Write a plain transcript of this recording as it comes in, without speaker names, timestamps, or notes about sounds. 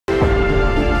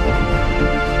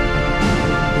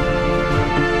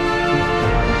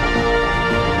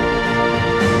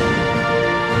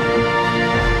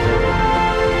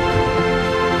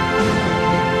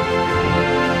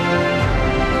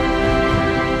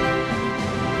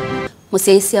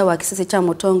Museisia wa kisasa cha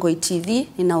Mutongoi TV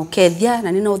ninaukethia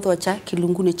na ninauthocha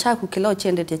kilunguni chaku kila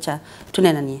chendete cha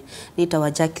Tuneenanie.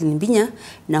 Nitawa Jacqueline Binya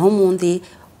na humuthi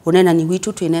unenani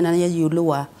witu tuinenania yulu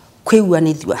wa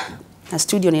Kwiwanithya. Na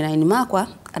studio ni naini makwa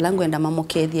alangu enda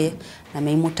mamokethie na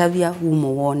meimutavia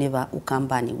umo woneva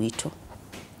ukambani witu.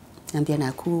 Nambia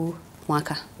naku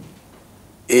mwaka.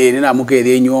 Nina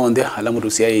mukethie nyonde alangu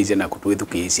tusiaize na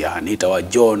kutuithukisia. Nitawa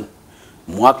John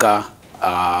mwaka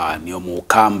ni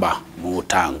omukamba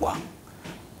mutangwa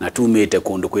na tumite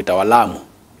kundu kwita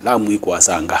Lamu iko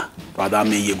Sanga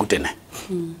twathamiie gutene.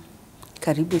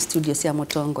 Karibu studio cia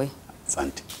Mutongoi.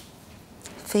 Asante.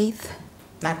 Faith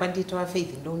na kwanditwa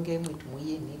Faith ndonge mwitu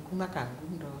muyeni kuma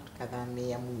Kangundo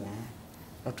tukathamia munya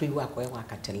no tuiwa kwa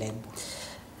Katelembo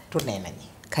Tuneenanie.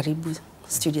 Karibu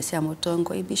studio cia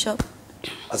Mutongoi Bishop.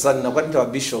 Asante. Na kwanditwa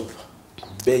Bishop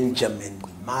Benjamin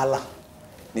Mala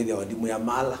nile wadimu ya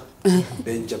Mala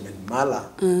Benjamin Mala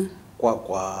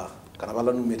kwa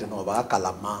kanabala numite no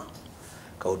bakalama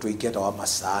ka utuiketa wa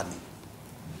Masani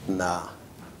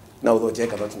na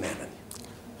udhocheka Tuneenanie.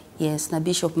 Yes, na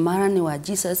Bishop Mara ni wa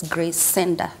Jesus Grace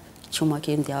Center chuma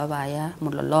kendia wabaya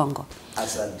Mulolongo.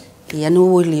 Asante. Yani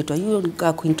uwilito you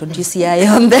ga kuintroduce yae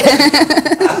onde.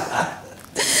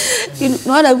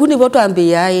 Nona guni boto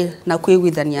ambia na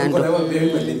kwigwithania ndo.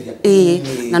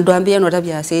 Na ndo ambia no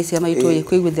tabia sisi ama ito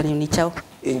kwigwithania ni chao.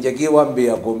 Injegi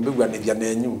wambia kumbigwanithia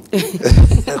nenyu.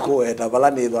 Ko eta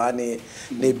balani thani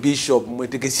ni Bishop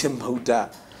mwitikisia mauta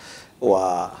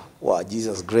wa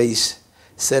Jesus Grace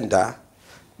Center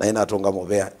na inatonga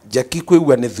mobea. Jaki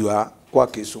Kwiwanithya kwa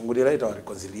kisungurira ita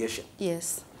reconciliation.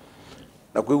 Yes.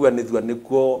 Na Kwiwanithya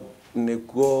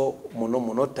nikuo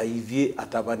muno taithie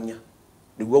atabania.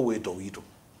 Niguo wito wito.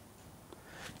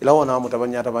 Ila wona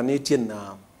mutabania atabanetie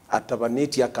na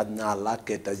atabanetie akanyala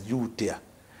keta jutia.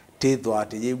 Tetho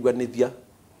ati yigwanithia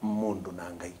mundu na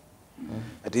Ngai.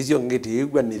 Ati ngeti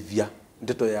yigwanithia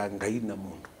ndeto ya Ngai na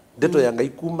mundu. Ndeto ya Ngai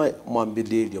kuma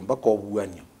mwambilirio mpaka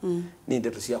obuanyo. Ni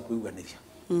ndeto cia Kwiwanithya.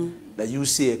 Na you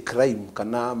see a crime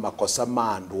kana makosa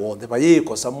mandu othe baye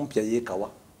kosa mpya yekawa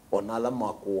ona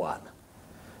alama kuwana.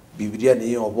 Biblia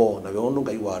ni yobo na weonu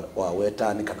Ngai wa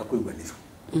wetani kana Kwiwanithya.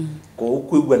 Ko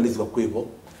Kwiwanithya kwibo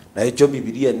na echo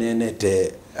Biblia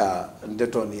nenete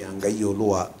ndeto ni ya Ngai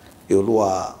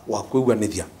yolua wa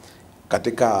Kwiwanithya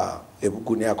katika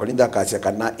ebukuni ya Korintho akacia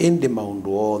kana indi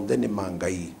maundu othe ni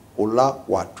mangai ula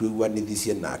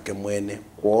watwiwanithisie nake mwene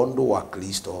kwa undu wa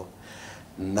Kristo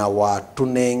na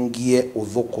watunengie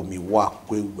uthukumi wa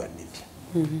Kwiwanithya.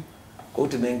 Ko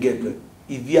tunengetwe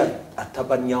ithia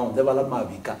atabania onthe bala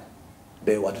mabika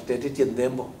be watutetetie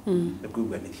nthembo ni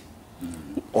Kwiwanithya.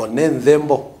 One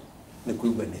nthembo ni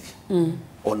Kwiwanithya.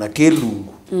 Ona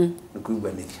kelungu ni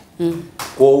Kwiwanithya.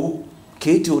 Kwa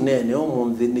kiti unene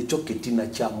omonthi nicho kitina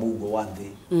cha mugo wa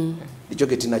nthi. Nicho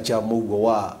kitina cha mugo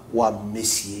wa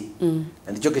Messi.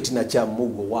 Na nicho kitina cha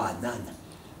mugo wa nana.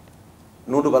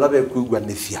 Nundu bala be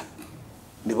Kwiwanithya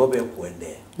nibo be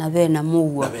kwendea Na be na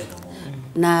mugo.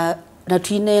 Na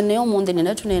tuinene omonthi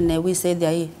ni tunene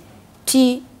wisethia hii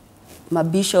ti ma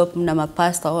bishop na ma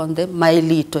pastor on the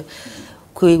mailito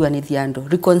Kwiwanithya ndo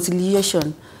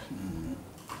reconciliation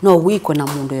no wiko na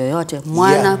mundu yoyote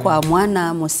mwana kwa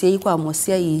mwana musiai kwa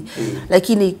musiai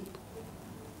lakini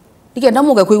nikenda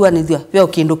muga Kwiwanithya bya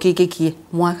kindu kiki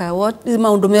mwaka wote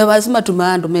maundu mebasima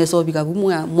tumandu mesobika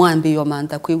kumwa mwambi yo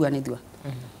mantha Kwiwanithya.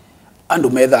 Andu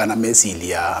metha na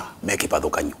mesilia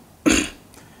mekipathukanyo.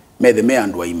 Methe me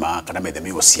andu aima kana methe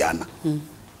me osiana.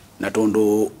 Na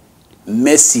tondu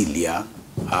mesilia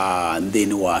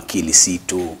nthini wa akili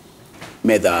situ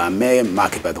metha me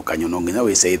makipathukanyo no nginya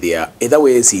wisethia etha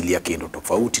wesilia kindu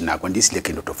tofauti na kwandisilia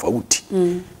kindu tofauti.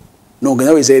 No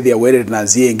nginya wisethia were na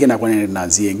zienge na kwanene na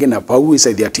zienge na pau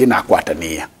wisethia tina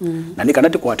kwatania. Na ni kana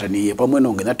tikwatania pamwe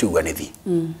no nginya Kwiwanithya.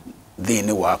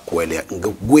 Thini wa kwelea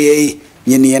ngwe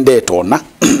nyini endetona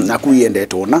na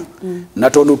kuiendetona na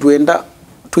tondu twenda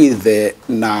twithe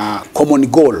na common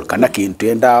goal kana kintu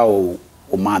enda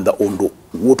umantha undu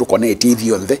wutu connect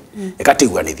ithionthe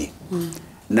ekatiwanithia.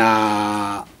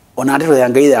 Na ona ndero ya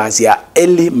Ngai acia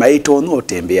eli maito no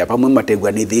tembea pamwe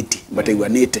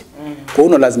matewanite. Kwa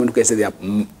uno lazima tukesethia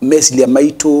mesilia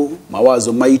maito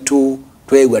mawazo maito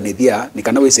twewanithia ni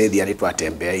kana wisethia ni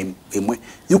twatembea imwe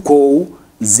yuko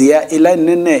zia ila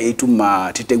nene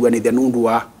ituma titewanithia nundu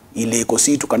wa ileko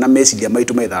situ kana mesilia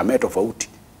maito metha tofauti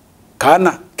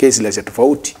kana kesilia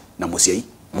tofauti na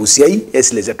musiai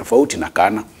esilia tofauti na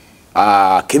kana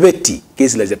kibeti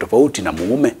kesilia tofauti na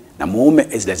muume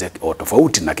esilia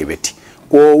tofauti na kibeti.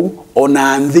 Kwa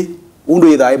ona nthi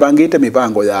undu ithai bangite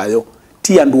mipango yayo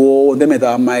ti andu othe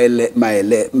metha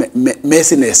maele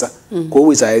mesinesa kwa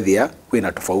wiza ethia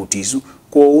kwina tofauti isu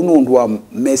kwa unundu wa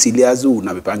mesilia azu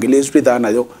na mipangile isu twithana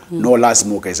yo no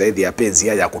lazima ukaisa ethia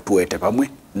penzia ya kutuete pamwe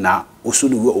na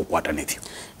usuni uwe ukwatanithio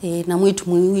na mwitu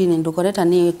mwiwini ndukoreta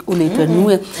ni ulitwe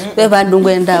nuwe beba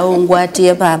ndungwenda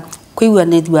ongwatie ba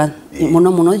kwiwanithya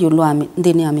muno muno yulwa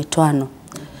ndini ya mitwano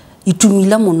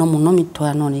itumila muno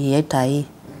mitwano ni yetai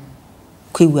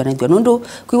kwiwanithya nundu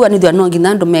kwiwanithya no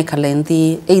nginando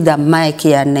mekalenthi either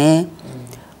maekiane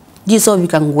giso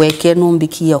bikangweke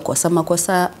numbikia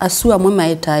kosa asua mwe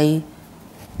maetai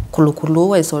kulukulu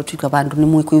weso twika bandu ni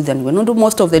mwe kwiwanithya nundu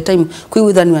most of the time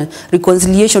kwiwanithya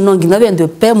reconciliation no ngina bende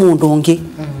pe mundu ngi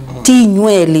ti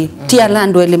nywele ti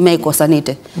alando ele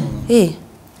mekosanite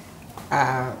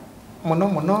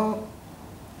muno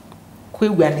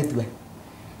kwiwanithya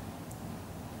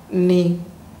ni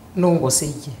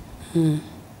nongoseie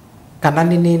kana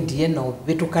ninendie no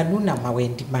vitukanu na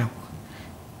mawendi maku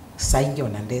saingi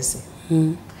ona ndese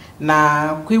na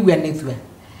kwiwanithya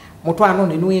mutwano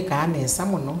ni nuika anesa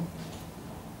muno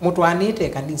mutwanite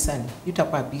kanisani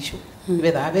yutakwa bishop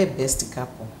whether ave best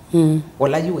couple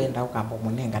wala yuenda ukambo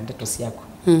munenga ndeto siako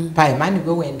pa imani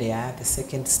go wende ya the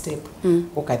second step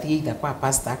ukathie either kwa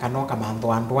pastor kanoka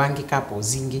mando andu couple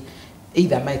zingi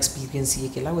either my experience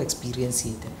yake la experience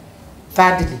yete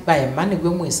thirdly pa imani go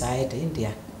mwesaete india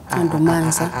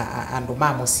andu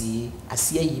mamosi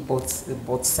asia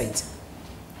both sides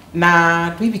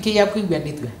na twibike ya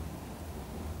kwiwanithya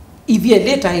ithie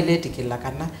data iletikila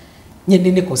kana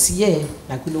nyeni niko siye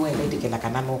na kuno iletikila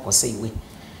kana no koseiwe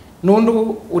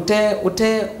nundu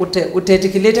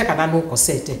utetikilete kana no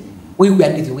kosete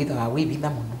wiwanithya with our way bitha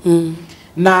muno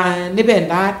na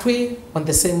nibenda twi on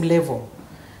the same level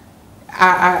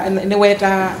ni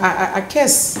weta a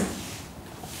case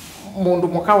mundu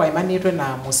mukawa imanitwe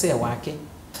na musee wake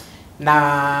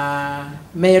na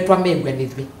metwa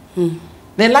megwanithwe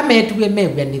nela metwe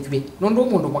megwanithwe nundu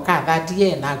mundu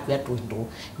mukathatie na akua twindu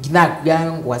ngina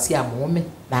akua ngwacia mume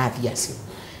na athiacio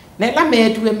nela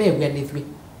metwe megwanithwe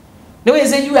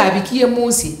niweze yu abikie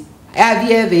musi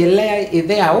athie thele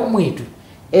ithea umwitu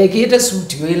egite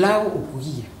suti ila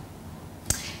ukugie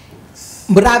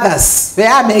brothers we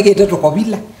amegite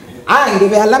tokobila ange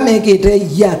be ala megite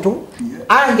yato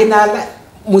ange nala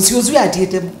musiuzu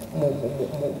atite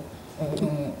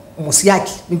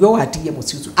musiaki nigo watie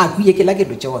musiuzu akuye kila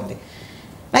kindu chonde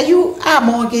na yu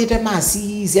amogite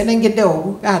masi ziana ngende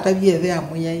ogu atabie the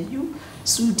amuya yu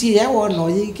suti ya wono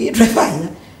yikitwe fanya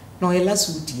no ela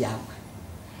suti yawe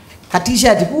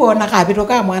katisha tikuona kabito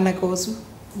ka mwana kosu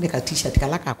ne katisha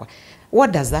tikalaka kwa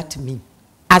what does that mean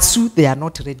asu they are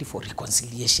not ready for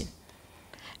reconciliation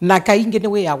na kainge ne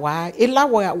we wa ela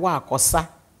wa kosa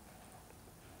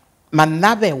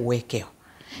manabe wekeo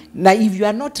na if you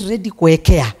are not ready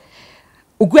kuwekea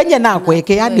ukwenye na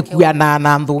kuwekea ni kuya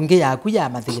na ndunge yaku ya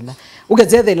mathina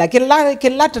ugezethela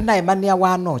kila tena imani ya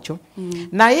wanocho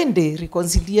na ende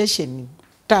reconciliation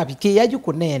tabike ya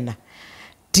jukunena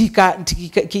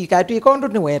tika twikondo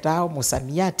ni weta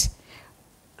musamiati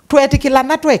twetikila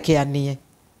na twekeanie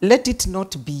let it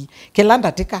not be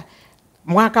kilanda tika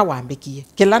mwaka wambikie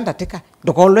kilanda tika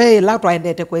ndokolwe la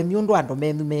twaendete kwa miundu ando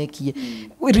memekie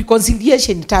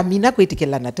reconciliation tamina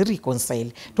kwetikila na to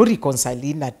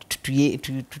reconcile na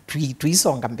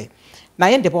tuisonga mbe na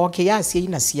ende boke yasie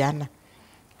ina siana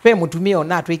kwe mutumio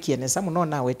na twekienesa muno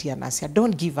na wetia nasia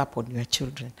don't give up on your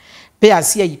children pe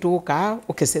asia itoka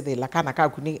ukesethela kana ka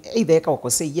kuni either ka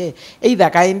ukoseye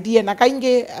either kaendie na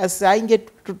kainge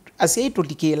asia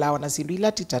itulikila ona sindu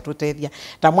ila titatutethia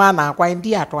ta mwana akwa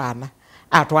endia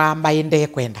atwamba ende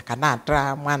kwenda kana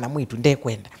atra mwana mwitu nde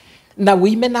kwenda na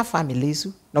wime na families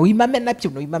na wimame na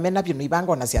pyo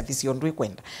ibanga ona sia thisio ndwe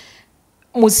kwenda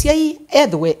musiai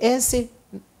ethwe ese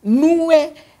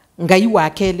nuwe ngai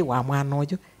wakeli wa mwana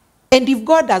ojo and if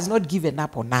God has not given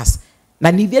up on us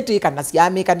na nithete kana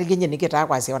siame kana linye niketa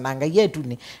kwa sia onanga yetu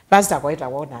ni pastor kwaita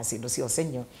wona sindo sio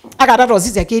senyo akatato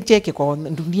sisi aketieke kwa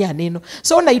dunia neno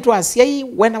so na itwa sia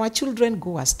when our children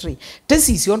go astray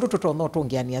tesi sio ndo totono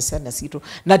tongiania sana sito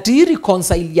na ti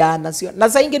reconciliana sio na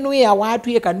sainge nuwe ya watu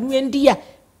ye kanuwe ndia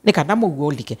nikana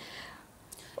muolike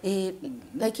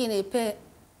lakini pe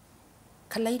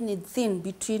kalaini thin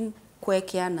between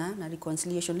kwekeana na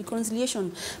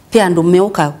reconciliation pia ndo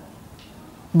meuka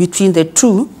between the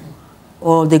two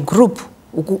or the group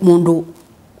mundu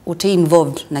ute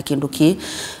involved na kindu ki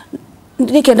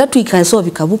nikenda tuikaso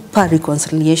vikabupa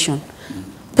reconciliation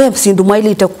pe sindu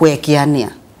mwaili ita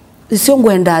kwekeania sio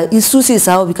ngwenda isusi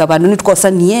sao vikabanu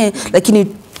nitukosanie lakini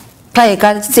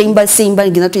taeka simba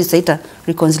ngina tuisaita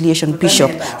reconciliation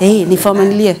bishop ni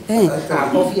familia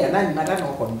kofia nani matano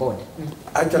kwa mboni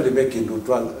actually making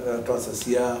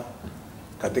twasasia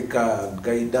katika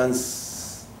guidance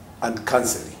and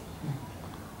counseling.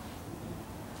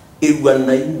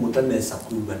 Igwana imutanesa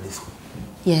kwiwanithwa.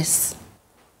 Yes.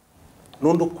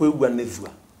 Nondo kwiwanithwa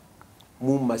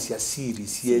muma cia siri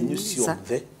cienyu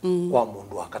ciothe kwa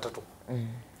mundu wa katatu.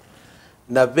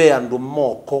 Na ve andu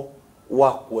moko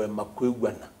wa kwema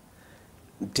kwiwana.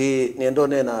 Nti niendo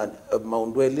nena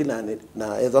maundu eli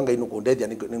na ethanga inu kundethia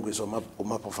ningwisoma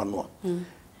kumapofanua.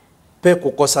 Pe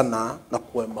kukosana na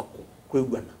kwema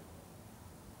kwiwana.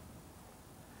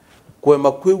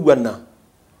 Kwema kwiwana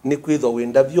ni kwitho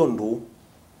wenda vyondu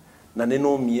na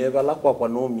neno mie bala kwa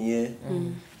no mie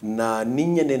na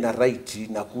ninye nena right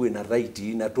na kuwe na right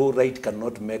na to right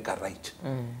cannot make a right.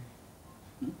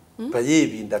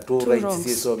 Payevi nda to right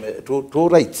so to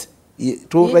right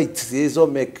to right so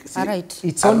make a right.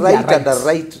 It's a only right and a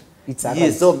right. It's a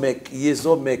Yes,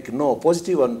 so make no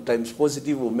positive and times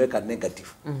positive will make a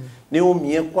negative. Ni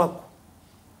umie kwako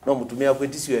no mutumia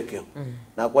kwetisio ekeo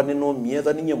na kwa neno mie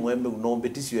tha ninye mwembe no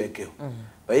betisio ekeo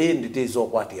bayi ndite izo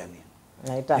kwatiani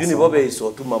yuni bobe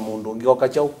iso tuma mundu ngioka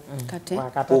chau Kate.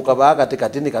 ukaba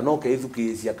katikati ni kanoke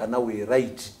ithukizia kana we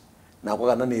right na kwa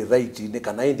kana ni right ni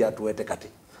kana indi atuete kati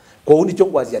kwa uni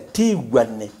chongwazia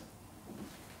tigwane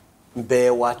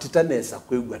mbewa titanesa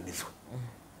kwigwanithwa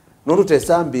nundu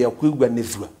tesambia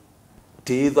kwigwanithwa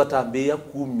tithwa tambia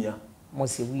kumya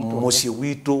musi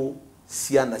witu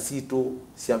ciana citu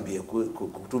ciambie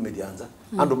kutumirianza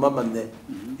andu mama ne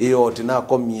iyo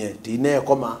tinakomie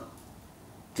tinekoma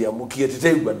tiamukie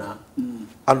titeigwana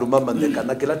andu mama ne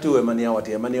kana kila tiwe mani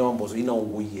awati mani wambozo ina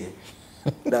unguye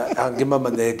da angi mama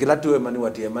ne kila tiwe mani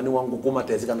wati mani wangu kuma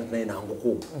tezi kana tina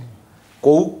nguku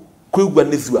ko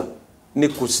kwigwanithwa ni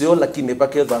kusio lakini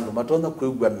paketho andu matona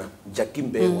kwigwana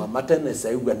jakimbe wa matene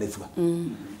saigwanithwa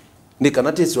ni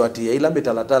kana tiswati ila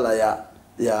mitalatala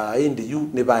ya indi yu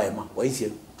ni baema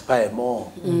waisi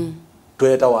baemo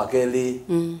tweta wakeli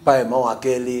baema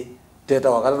wakeli teta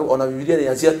wakatatu ona Biblia ni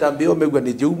asia tambio megwa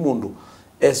ni ju mundu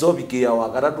eso bikia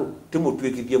wakatatu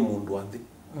timutwikikie mundu anthi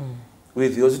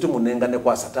withi osi timunengane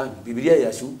kwa satani Biblia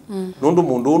yacu nundu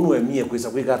mundu unu emie kwisa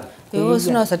kwikara Yo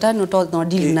sino satani no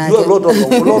deal na. Yo lodo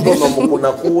no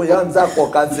mukuna ku yanza kwa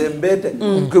kazembete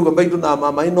kwigwa mbaitu na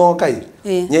mama ino kai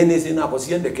nyeni sina ko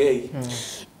siendekei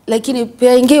Lakini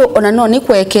pia ingi ona no ni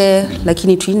kweke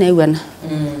lakini tuinaiwana.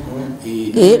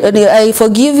 I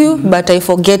forgive you but I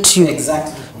forget you.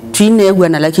 Exactly.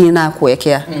 Tuinaiwana lakini na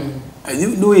kuwekea.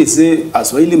 No ise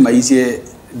aswahili maisha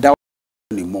dawa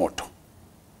ni moto.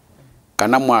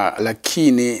 Kana mwa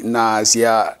lakini na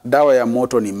sia dawa ya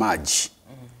moto ni maji.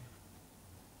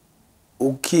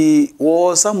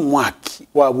 Ukiwosa mwaki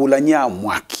wabulanya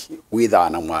mwaki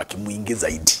withana mwaki mwingi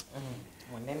zaidi.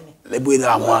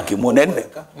 Lebwitha mwaki munene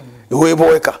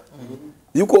weboeka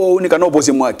yuko ni kana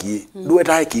obosi mwaki duwe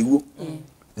tae kiwu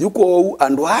yuko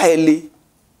andu haeli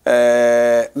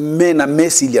mena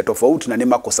mesilia tofauti na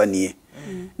nemakosanie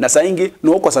na saingi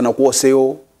no kosana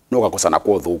kuoseo no kakosana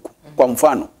kwa thuku kwa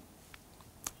mfano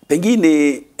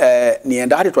pengine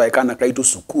nienda hadi twaekana kaitu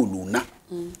sukulu na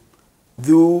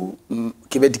thu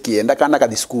kibeti kienda kana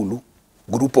kathi skulu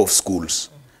group of schools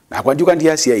na kwa ndio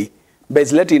ndia cia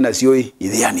bezleti na sioi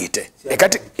ithianite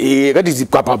ekati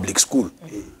zikwa public school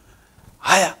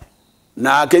haya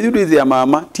na keduru ya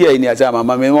mama tia ini acha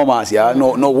mama memo masia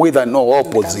no whether no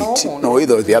opposite no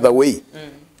either the other way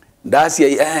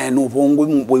ndasi no bongo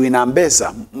mwe na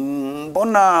mbesa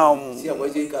mbona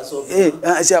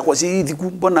sia kwa si thiku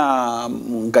mbona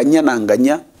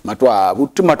nganya matwa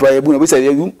ebu na bisa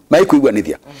yebu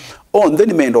maikuigwanithia on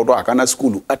then mendo ndo akana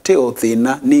school ateo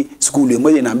thina ni school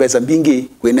imwe na mbesa mbingi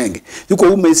kwenenge yuko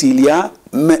umesilia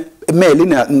meli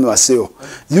na waseo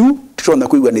yu tona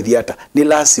kuigwanithia ata ni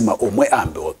lazima omwe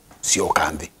ambe sio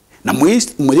kambi na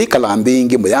mwiri kala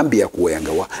mbingi muyambia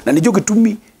kuengawa na nijo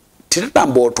gitumi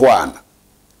tiratambo twana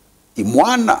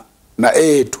imwana na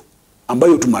etu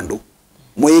ambayo tumando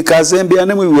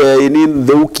mwikazembeane mwiwe ni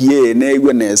thukie ne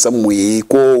igwe nesa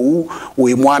mwiko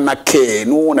wi mwana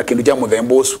kenu na kindu kya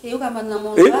muthembosu Yuka mana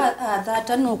mundu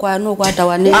thata no kwa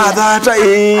tawane thata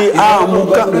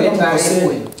amuka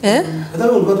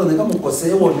Ndio ngoto nika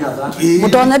mukoseo ni adha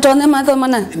mutone matho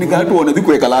mana ni gatuona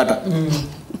thikwe kalata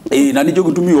na nijo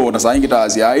gutumio na saingi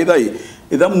taasi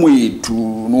itha mwitu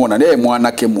nuona ne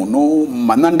mwana ke muno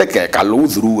manandeke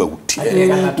kaluthuru aguti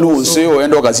no seo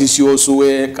endo kasisio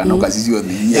suwe kana kasisio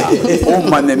thia o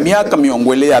mane miaka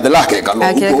miongwele ya lake kalo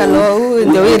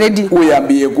ndio we ready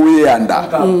uyambie kuyanda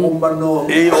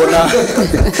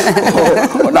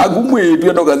ona gumwitu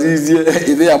endo kasisie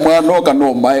ithe ya mwana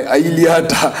kana mai aili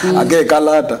hata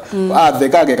agekalata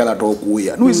atheka agekalata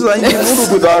okuya no isa ingi mundu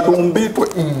kwithatu mbitwe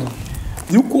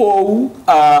yuko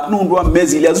nundu wa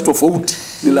mezi ile tofauti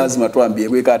ni lazima tuambie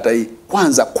gwika hata hii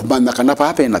kwanza kumanya kana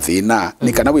papa na thina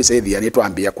ni kana wisethia ni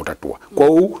tuambia kutatua kwa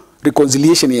hiyo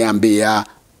reconciliation yaambia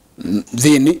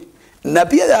thini na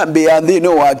pia yaambia thini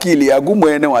wa akili yaku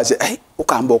mwene wase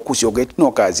ukamba kucioget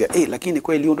no kazi lakini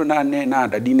kweli ndo na na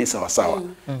dadine sawa sawa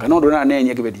kana ndo na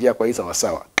nenye kibeti kwa hii sawa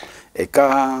sawa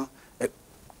eka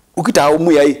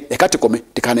ukitaumwe ai ekatikome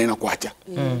tikanena kwacha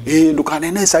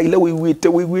ndukanene sa ile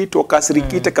wiwite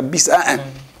okasirikite kabisa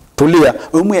tulia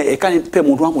umwe ekani pe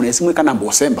mundu wangu nesimwe kana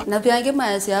mbosemba na byange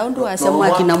maasi au ndo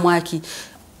asemwaki na mwaki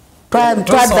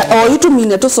twa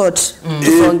itumine to sort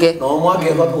songe no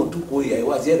mwake kwa tukuya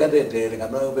iwazie kadete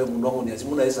kana yobe mundu wangu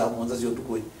nesimuna isa mwanza sio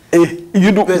tukuya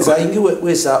yudu pesa ingi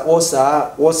wesa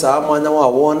osa mwana wa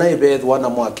wona ibethwa na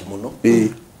mwaki muno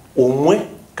umwe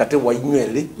kate wa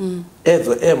inywele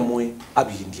ever emwe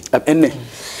abindi ene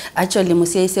actually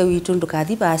musiaise witu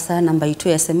ndukathi basa namba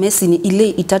itu SMS ni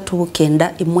ile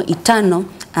 391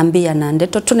 ambia na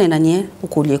ndeto tunenanie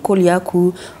ukulie kuli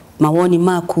yaku mawoni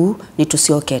maku ni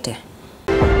tusiokete.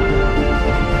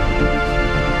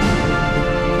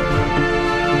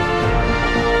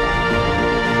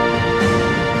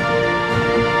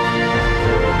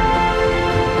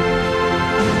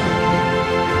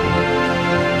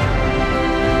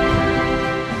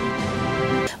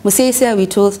 Musiaise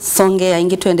witu songe ya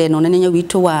ingi twende nonenye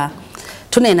witu wa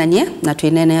tunenanie na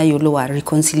tuinene ya yulu wa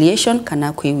reconciliation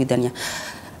kana kwiwithania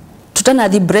tutana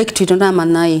the break tutona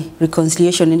manai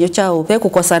reconciliation nyo chao ve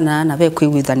kukosana na ve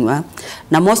kwiwithania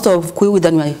na most of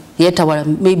kwiwithania yeta wa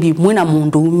maybe mwina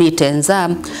mundu mitenza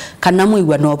kana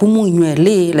muigwa no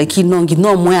bumunywele like inongi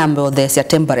no mwambe o there's a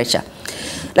temperature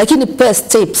lakini first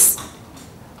steps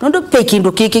nondo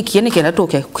pekindo kiki kiene kena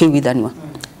toke kwiwithania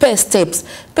first steps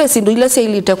first ndo ile say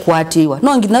ilite kwatiwa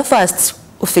no ngina first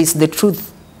face the truth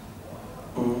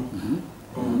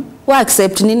wa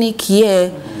accept nini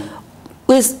kie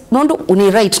wis nondo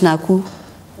uni right naku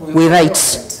we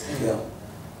right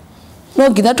no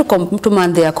ngina to come to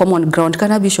man there common ground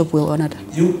kana bishop we onata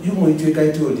you mwitu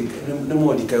kaitoli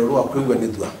nemodi kairwa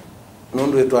kwigwanithwa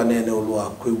nondo etwa nene ulwa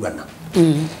kwigwana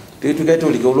titu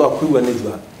kaitoli ulwa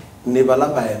kwigwanithwa ne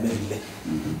balaba ya mele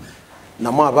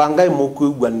na mwabangai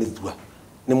mukwigwanithwa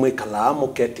ni mwikala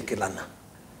muketikilana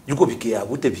yuko bikia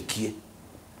bute bikie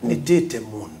ni tete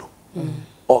mundu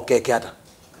okekata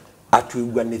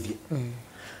atwigwanithie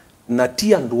na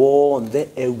tia ndwonde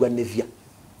egwanithia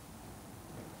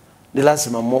ni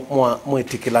lazima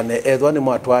mwetikilane ethwa ni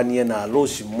mwatwanie na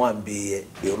losi mwambie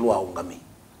yolwa aungami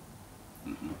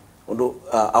ndo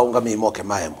aungami moke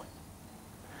maemwe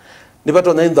ni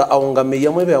bato na inda aungami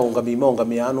yamwe be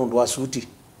aungami anu ndo asuti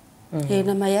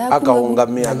na mayaku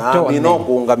akaungamia na mino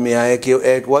kuungamia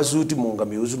kwa suti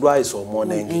muungami uzudwa iso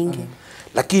monenge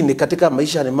lakini katika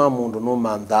maisha ni mamundu no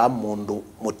mantha mundu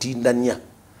mutindania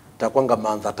takwanga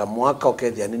mantha ta mwaka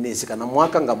okethia nini sikana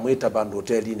mwaka ngamwita bandu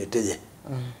hoteli ni teje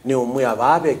ni umwe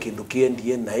ababe kindu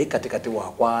kiendie na katikati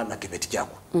wakwa na kibeti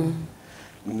chako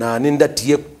na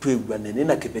nindatie twigwa nene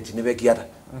na kibeti nibekiara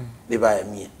nibaya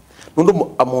mie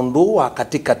nundu amundu wa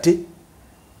katikati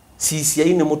sisi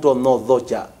aine muto no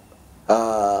thocha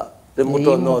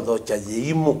muto no thocha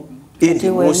yimu indi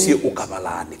musi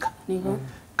ukabalanika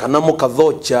kana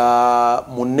mukathocha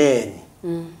muneni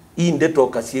inde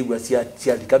toka siegwa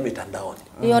cia likamitandao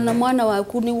iyo na mwana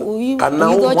waku ni uyu kana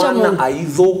mwana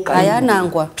aithuka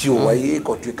ayanangwa piwa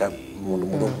iko twika mundu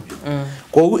mudogo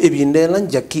kwa hiyo ebindela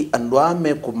njaki andu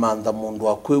ame kumantha mundu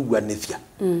akwigwanithia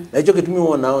na hicho kitumi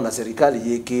wonao na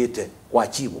serikali yekete kwa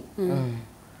chibo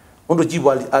mundu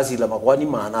chibo asila makwani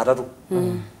maana atatu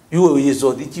yuwe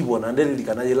yeso di chibo na ndeli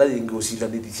kana yela yengi usila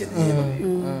ndithishe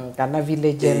kana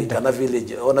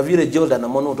village ona village olda na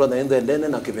mono to na endene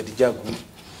na kibeti chako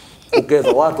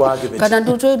ukeza watu wake beti kana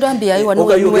nduto ndambia iwa ni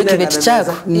wewe kibeti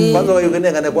chako kwanza wewe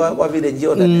ngene kwa village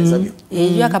olda ni sabio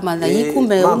yua kama na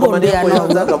yikumbe ubombea na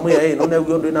nzaka mwe none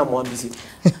uyondo ina mwambisi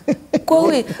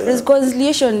kwa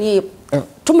reconciliation ni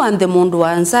tumande mundu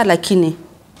wanza lakini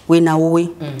wina uwe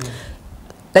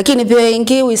lakini pia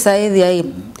ingi wisaidhi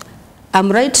I'm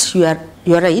right, you are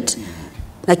right.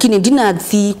 Lakini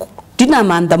dina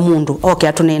manda mundu. Okay,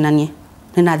 atunenanie.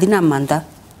 Nina dina manda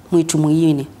mwitu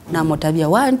mwingine. Na motabia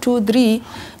 1 2 3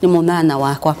 ni monana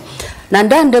wakwa. Na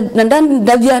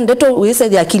ndavya ndeto wise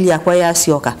ya akili yakwa ya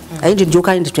sioka. Aindi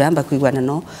njoka ndi tuyamba kuigwana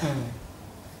no.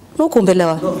 No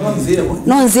kumbelewa.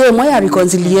 No nzie moya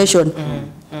reconciliation.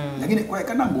 Lakini kwa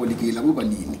kana mbolikila buba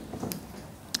nini?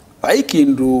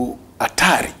 Aikindu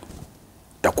atari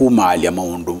takuma ya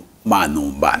maundu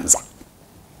manumbanza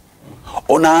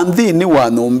ona nthini wa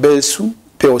numbesu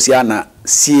peosiana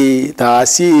si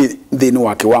thini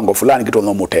wa kiwango fulani kitu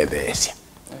no mutethesia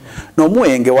no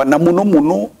mwenge wana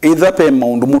muno either pe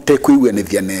maundu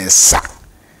mutekwiwanithia nesa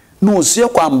no sio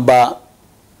kwamba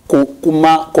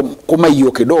kuma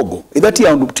hiyo kidogo either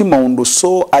ti maundu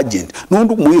so urgent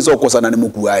nundu muizo kosana ni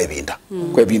mukua ebinda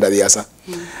kwa ebinda biasa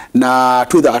na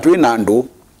twitha nandu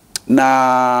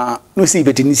na nusi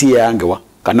betinisi yangewa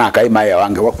kana kaima ya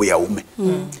wangewa kuyaume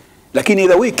lakini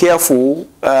either we careful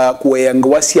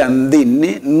kuyangewa cia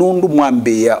nthini nundu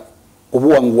mwambia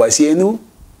ubuangwa cienu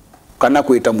kana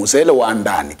kwita musele wa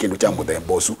ndani kindu cha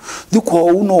muthemba ucu thiko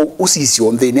uno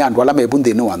usicio nthini andu ala mebu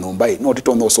nthini wa nyumba no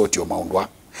titono sotio maundwa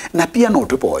na pia no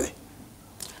tupole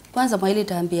kwanza mwaili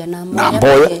tambia na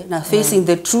mboya na facing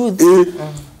the truth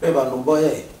beba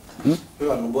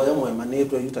mboya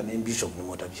mwemanitwe yuta ni bishop ni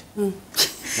motabia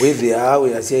withi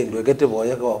awe asia ndwekete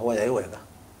boya kwa hoya iweka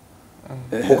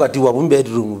ukati wa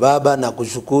bedroom baba na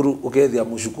kushukuru ukethia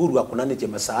mushukuru akunaniche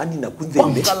masani na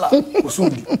kunthembe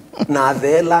usuli na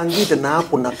thela ngite na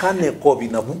kuna kane kobi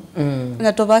nabu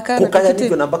na tobaka na kukaya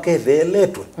niko na baka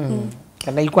theletwe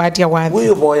kana ikwatia wathi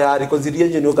wewe boya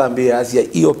reconciliation ukambia asia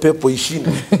hiyo pepo ishinde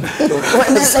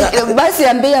basi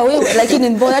ambia wewe lakini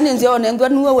mboya ni nzione ngwa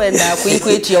niwe wenda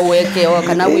kuikwetia weke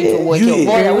kana witu weke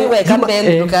boya wewe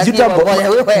kambe tukazia boya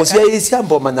wewe musia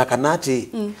isiambo manyakanati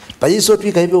payiso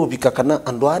twika ibe ubika kana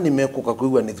andwani mekuka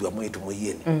kwiwanithia mwitu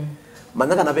muyeni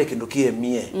manaka na beke ndukie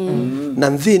mie na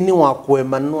nthini wa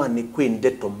kwemanwa ni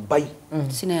kwindeto mbai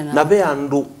na be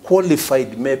andu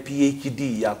qualified me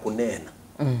PhD ya kunena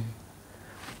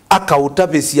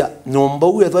akautabisia nyomba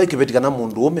uwe thwa ikibetikana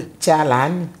mundu ume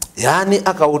chalani yani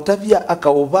akautabia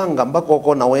akaubanga mbako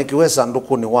uko na weke we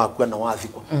sanduku ni wakwa na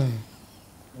wathikwa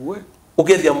we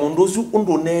ukethia mundu ucu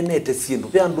undu nenete sindu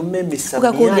pe andu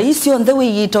memisamiati ukakule icio nthe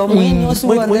wiyito mwini ucu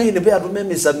wonde mwini pe andu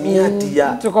memisamiati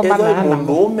ya ezo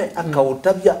mundu ume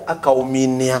akautabia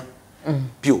akauminia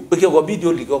pio ukego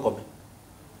video likokome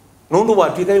nundu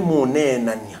watwika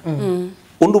imunenania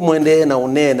undu mwende na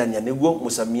unenania niguo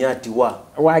musamiati wa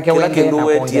wake wende na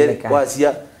wetie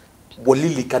wasia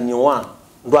bolilikanyo wa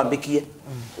ndo ambikie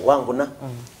wangu na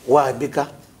wabika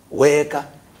weka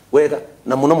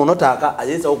na muno taka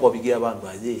ajeza uko bigia bandu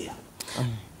ajia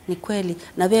ni kweli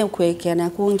na be kwekea na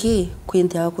kungi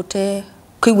kwinthia kute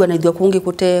kwiwanithia kungi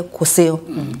kute kuseo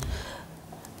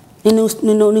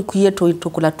ni kuye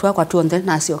tukula twakwa tuonthe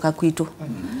na asioka kwitu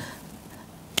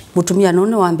mutumia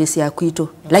none wambisia kwitu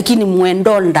lakini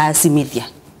mwendo ndasimithia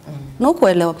no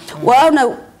kuelewa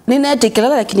waona ninetikila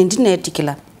lakini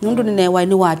ndinetikila nundu ninewa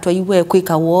ni watu aiwe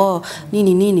kwika wo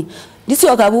nini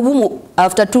ndisio kabubu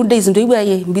after 2 days ndio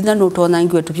iwe mbitha no tona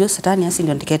ngwe tubyo satani asi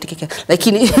ndio ndiketikeke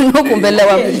lakini no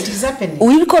kumbelewa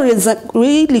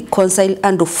we reconcile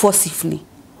and forcibly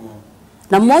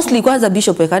na mostly kwanza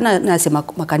bishop kana nasema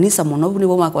makanisa muno ni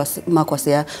bo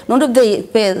makosea nundu they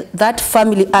pay that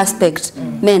family aspect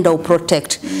menda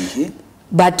protect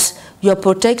but you are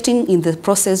protecting in the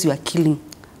process you are killing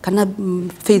kana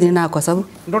faith na kwa sababu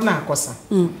ndo na kosa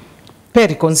pe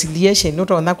reconciliation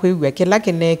utona kwiwa kila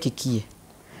kinekikie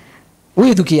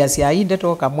withukia cia inde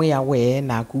toka mwe we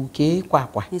na kuke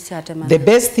kwakwa the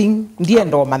best thing ndiye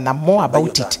ndo mana more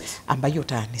about it ambayo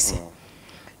tanisi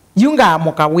yunga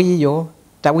moka wiyo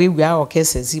ta wiwa o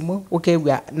kese zimo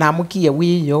ukewa na mukie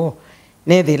wiyo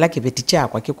nethe la kibeti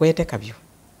chakwa kikwete kabyo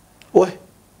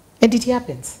and it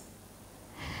happens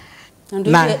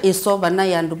na isoba na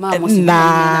yandu mama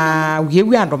na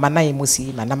uyewi ando manai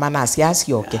musima na manasi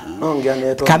asioke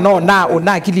kanona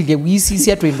ona akililie wisi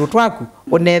cia twindo twaku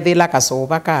onethela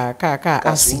kasoba ka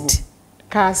acid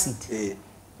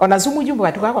ona sumu jumbo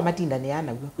watu kwa matinda ni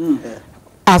ana guo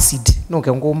acid no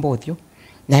ke ngombothio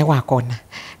nae wakona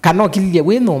kana okililie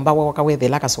we nomba woka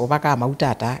wethela kasoba ka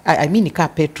mautata I mean ka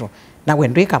petrol na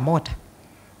wendweka mota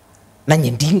na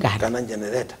nyendinga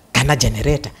kana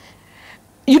generator.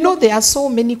 You know, there are so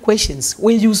many questions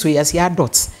when you say as your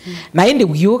dots. Na ende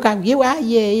uyoka, yewa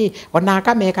ye,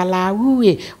 onaka meka la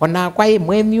uwe, onakwa ye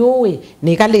mwenyowe,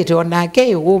 nikalete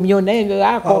onake umyo nenge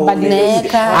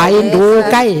akombaleka,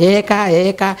 aendoka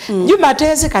eka. You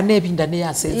mateze kanebinda ne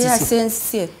asensi. Yeah,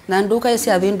 sensi. Na ndoka esi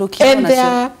abendoki. And there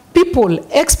are people,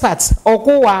 experts,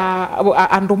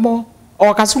 okuwa andomo,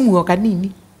 okasumu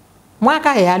okanini.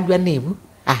 Mwaka ya alwa nebu.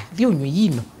 Vionyo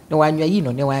yino. Ne wanywa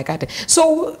yino ne wakate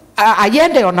so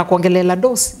ayende ona kuongelela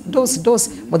dosi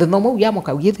muthenya mwe yamo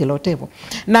kawithe lotevo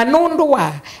na nondo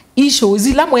wa issues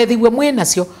ila mwethiwe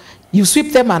mwenacio you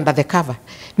sweep them under the cover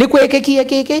ni kwekekie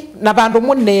keke na bandu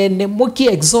munene muki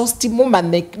exhaust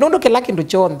mumane nondo kila kindu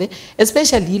chonde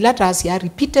especially ila tasia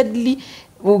repeatedly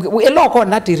eloko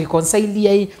na ti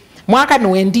reconcile mwaka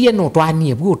no endie no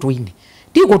twanie bu twini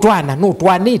Tiko twana no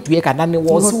twanitwe kana ni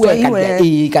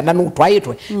wosuwe kana no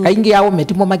twaitwe kaingi ao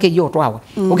metimo make yo twawa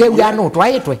ukeuga no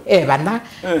twaitwe bana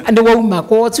ndi wauma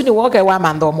ko tuni woke wa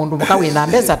mantho mundu mukawina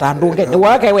mbesa tandunge ndi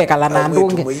woke wekala na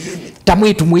ndunge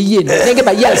tamwitu mwiyeni nenge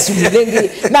ba yasu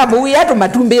nenge na muwi atu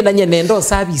matumbe na nyenendo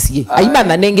service ye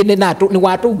aimana nenge ni natu ni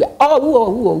watu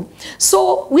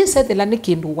so we said the lane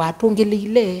kindu watu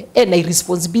ngelile na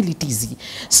responsibilities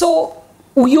so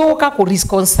uyoka ku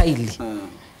reconcile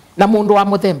na mundu wa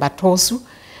muthemba tosu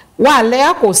wale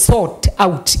ako sort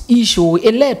out issue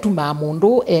ele tuma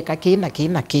mundu kina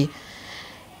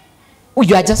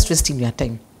you are just wasting your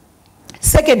time.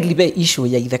 Secondly, the issue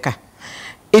ya itheka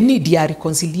need ya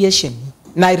reconciliation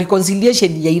na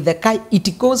reconciliation ya itheka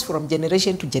it goes from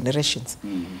generation to generations.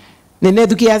 Nene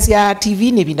dukiasia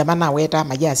TV ni bindamana weta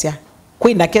majasia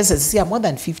kwina cases sia more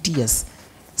than 50 years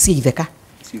si itheka.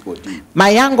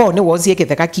 My ango ni wozie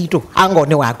kitheka kitu ango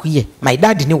ni wakwiye my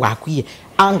dad ni wakwiye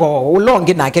ango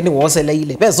ulonge nake ni wosele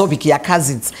ile bezo bikia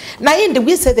cousins na indi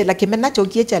we say the like menacho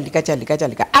kiechalika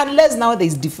unless now there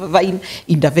is divine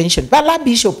intervention bala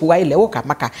bishop wa ile oka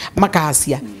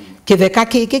makasia kitheka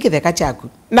kitheka chaku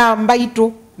na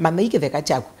mbaito mana kitheka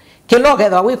chaku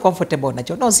kelogetha we comfortable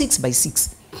nacho no 6x6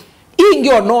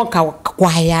 ingio no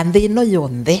kwa yande no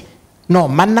yonde no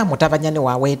mana mutabanyane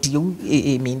wa weti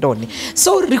mindoni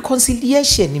so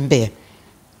reconciliation mbe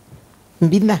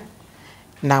mbina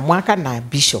na mwaka na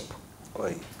bishop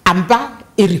amba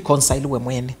irreconcile we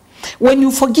mwene when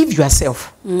you forgive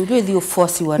yourself do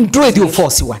force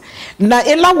one na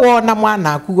ela wona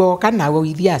mwana akuo kana we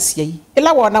ithiacia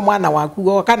ela wona mwana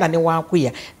wakuo kana ni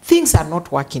wakuya things are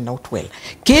not working out well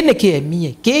kene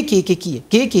kemie keke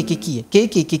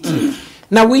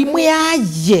na we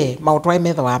mwaye mautwa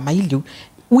metho wa mailu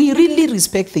we really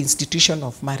respect the institution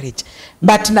of marriage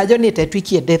but na joni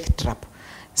tetwikie death trap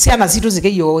siana zitu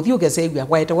zigeyo thiugesegwa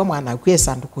waite wa mwana kwe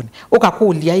sandukuni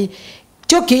ukakulia i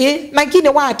choki nakine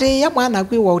wate ya mwana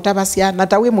kwe wa utabasia na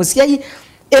tawe musiai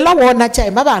ela wona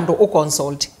chai mabandu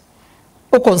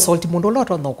consult mundu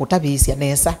loto no kutabisia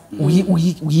nesa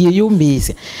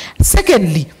uyeyumisa.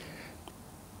 Secondly,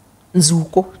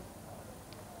 nzuko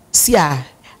sia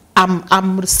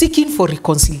I'm seeking for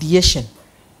reconciliation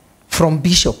from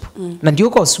bishop na ndio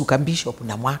kwa suka bishop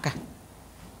na mwaka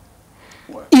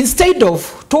instead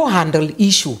of to handle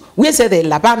issue we say the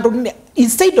labando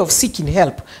instead of seeking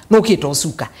help no kito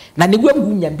suka na nigwe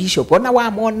mgunya bishop ona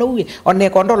wa mona uwe one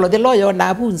kondolo the lawyer na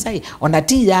abunzai ona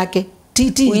ti yake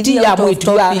ti ya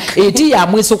mwetu ya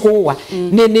mwesokowa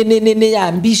ne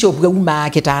ya bishop guma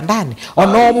kitandani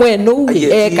ono mweno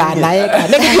uwe kana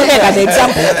nekijeka na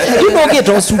example you know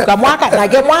kito suka mwaka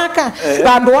na mwaka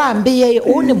bandu ambie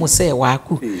one muse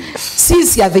waku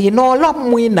sisi athino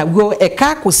mwina go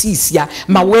kusisia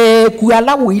mawe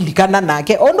kuala wilikana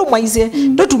nake ondo mwaise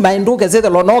totumaindu gezete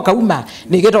lono kauma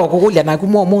nigeto kukulia na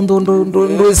kumo mundu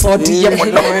ndo soti ya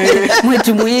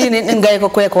mwetu mwini ngaiko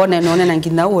kweko nene na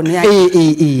nginaone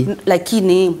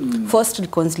lakini forced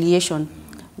reconciliation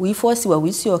we force wa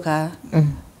wisioka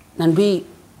and we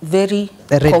very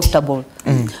comfortable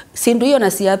sindu hiyo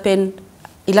na si happen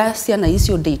ila si na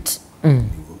issue date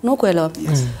no kwela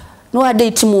no a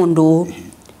date mundu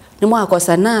ni mwako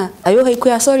sana ayo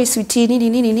haikuya sorry sweetie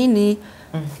nini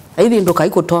hivi ndo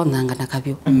kaiko tonanga na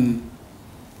kabyo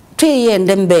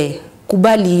tuyende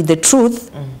kubali the truth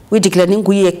witikila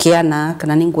ningu yekeana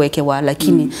kana ningu yekewa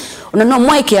lakini unano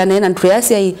mwekeana na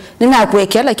tuyasi nina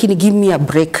kuwekea lakini give me a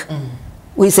break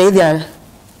we say there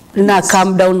na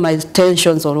calm down my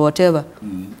tensions or whatever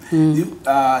you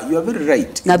are very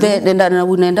right na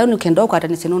unaenda ukenda kwa hata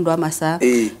nisinondo ama saa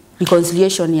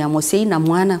reconciliation ya Mosei na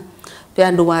mwana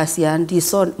pia ndo wasia ndi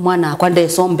so mwana kwande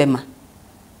sombema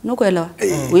nukwelewa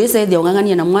we say the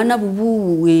ongangania na mwana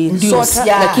bubu we sota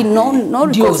lakini no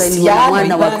reconcile na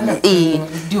mwana wa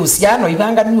ndio siano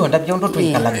ibanga nionda byondo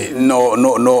twikala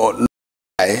no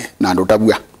na ndo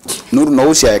tabua nuru no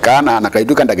usia kana na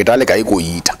kaituka ndagitale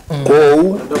kaikuita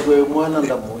ko mwana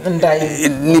ndai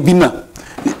ni bina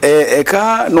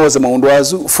eka no sema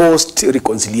undwazu forced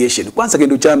reconciliation kwanza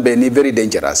kindu chambe ni very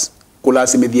dangerous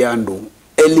kulasimithia andu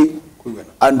eli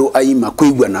andu aima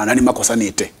kuigwana na ni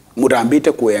makosanite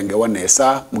murambite kuengewa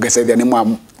nesa mugesaithia ni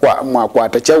mwa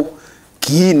kwata chau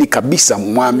kiini kabisa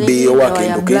mwambio wake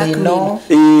nduke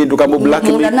ndukamu black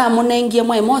na munengie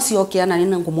mwa emosi okiana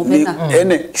nina ngumubena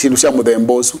ene kindu cia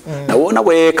muthembosu na wona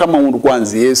we kama undu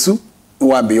kwanza Yesu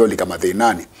wambio li kama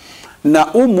thinani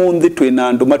na umunthi twina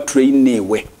andu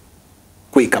matrainiwe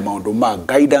kwika maundu ma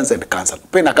guidance and counsel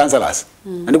pena counselors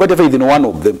and what faith in one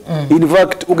of them in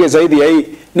fact ugeza ithi ai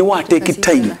ni wa take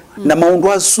time na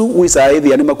maundu asu wisa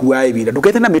ithi ani makuwa ibinda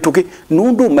ndukete na mituki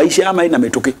nundu maisha ama ina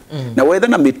mituki na wetha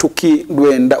na mituki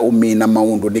ndwenda umina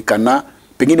maundu nikana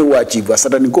pengine wa achieve a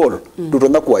certain goal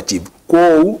tutonda ku achieve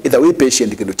kwou itha we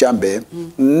patient kindu chambe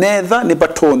nether ni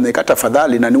batone kata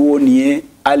fadhali na niwonie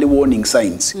early warning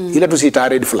signs ila tusita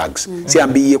red flags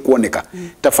siambiye kuoneka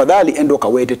tafadhali endoka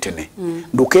wete tene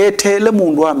nduketele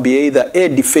mundu ambie either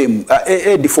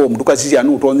deform dukasisi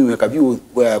anu tonywe kabyu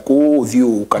ku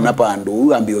thyu kana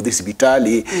pandu ambie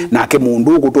hospitali na ke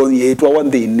mundu kutonye etwa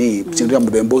wanthini sindu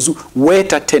mudembosu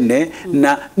weta tene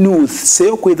na news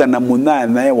seo kwitha na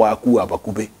munana waku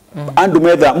abakube andu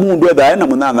metha mundu etha na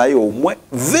munana yo umwe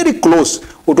very close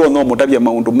utono mutabia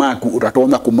maundu maku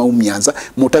uratona kumaumianza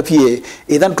mutabie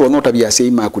ethan tono tabia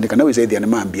sei maku nikana we said yana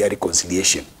mambia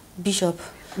reconciliation bishop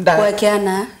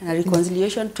kuwekeana na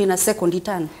reconciliation twina second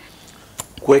turn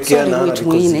kuwekeana na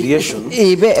reconciliation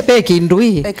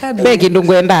beki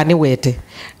ndungwenda ni wete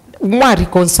mwa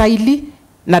reconcile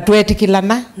na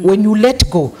twetikilana when you let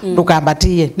go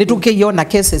ndukambatie nitukiona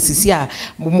cases cia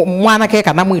mwana ke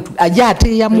kana mwitu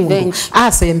ajate ya mundu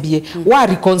asembie wa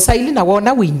reconcile na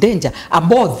wona we in danger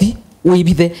abothi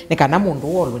wibithe ne kana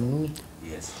mundu wolwe ni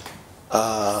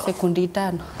sekundi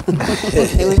 5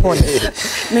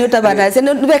 ni utabana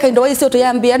sene beka ndo wise to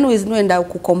yambia no is nwenda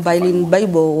ku combine in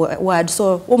bible word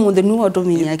so omunde nuo to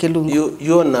minya kelungu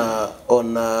yona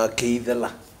ona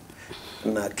keithela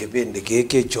na kebende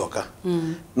keke choka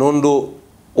nondo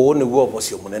one gwo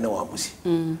bosio munene wa musi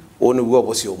one gwo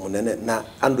bosio munene na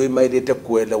andu imairite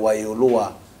kuelewa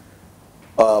yuluwa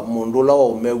mundu la wa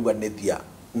umegwanithia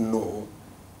no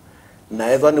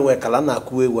na ethwa ni wekala na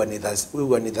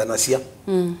kuigwanithanacia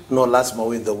no lazima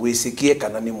witho wisikie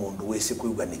kana ni mundu wisi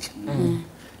kuigwanithia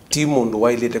ti mundu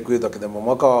wailite kwithwa kithema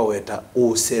mwaka wa weta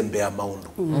usembea maundu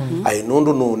ai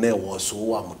nundu no ne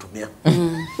wosu wa mutumia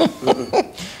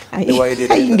ni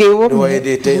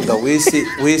waidete the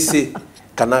wisi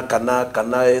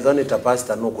kana ethwa ni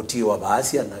tapasta no kutiwa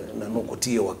baasia na no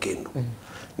kutiwa kendo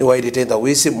ni waidete the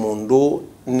wisi mundu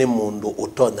ni mundu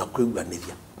utonya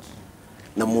kuigwanithia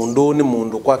na mundu ni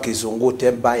mundu kwa kizungu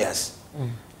te bias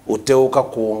uteuka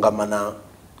kuungamana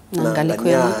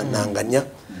na nganya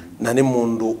na ni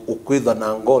mundu ukwitha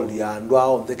na ngoli ya andu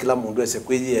ao kila mundu ese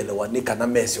kwielewa ni kana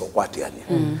mesi okwatiani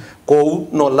ko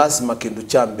no lazima kindu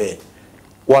chambe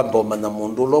wambo mana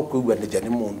mundu lo kuigwanithia ni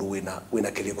mundu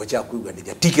wina kiliko cha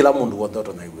kuigwanithia tikila mundu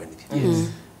wothoto na igwanithia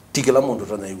tikila mundu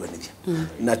to na igwanithia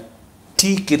na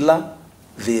tikila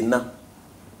thina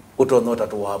utonota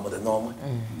to wa muthenoma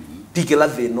tikila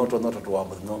thina utonota to wa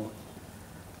muthenoma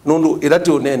nundu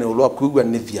irati unene ulwa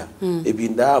kuigwanithia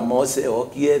ebinda mose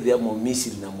okie thia mo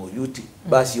Misiri na mo Yuti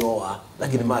basi owa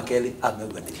lakini makeli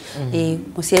amegwanithia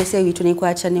musiese witu ni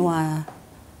kwacha ni wa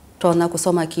tona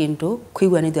kusoma kindu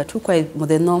kuigwanithia tu kwa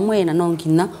muthenya omwe na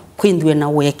nongina kwindwe na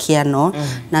wekiano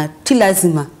na ti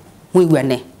lazima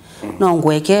muigwane no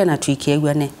ngweke na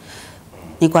tuikiegwane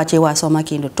ni kwacha wa soma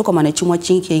kindu tukomane chumwa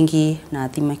chinki ingi na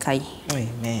thimekai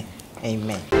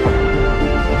amen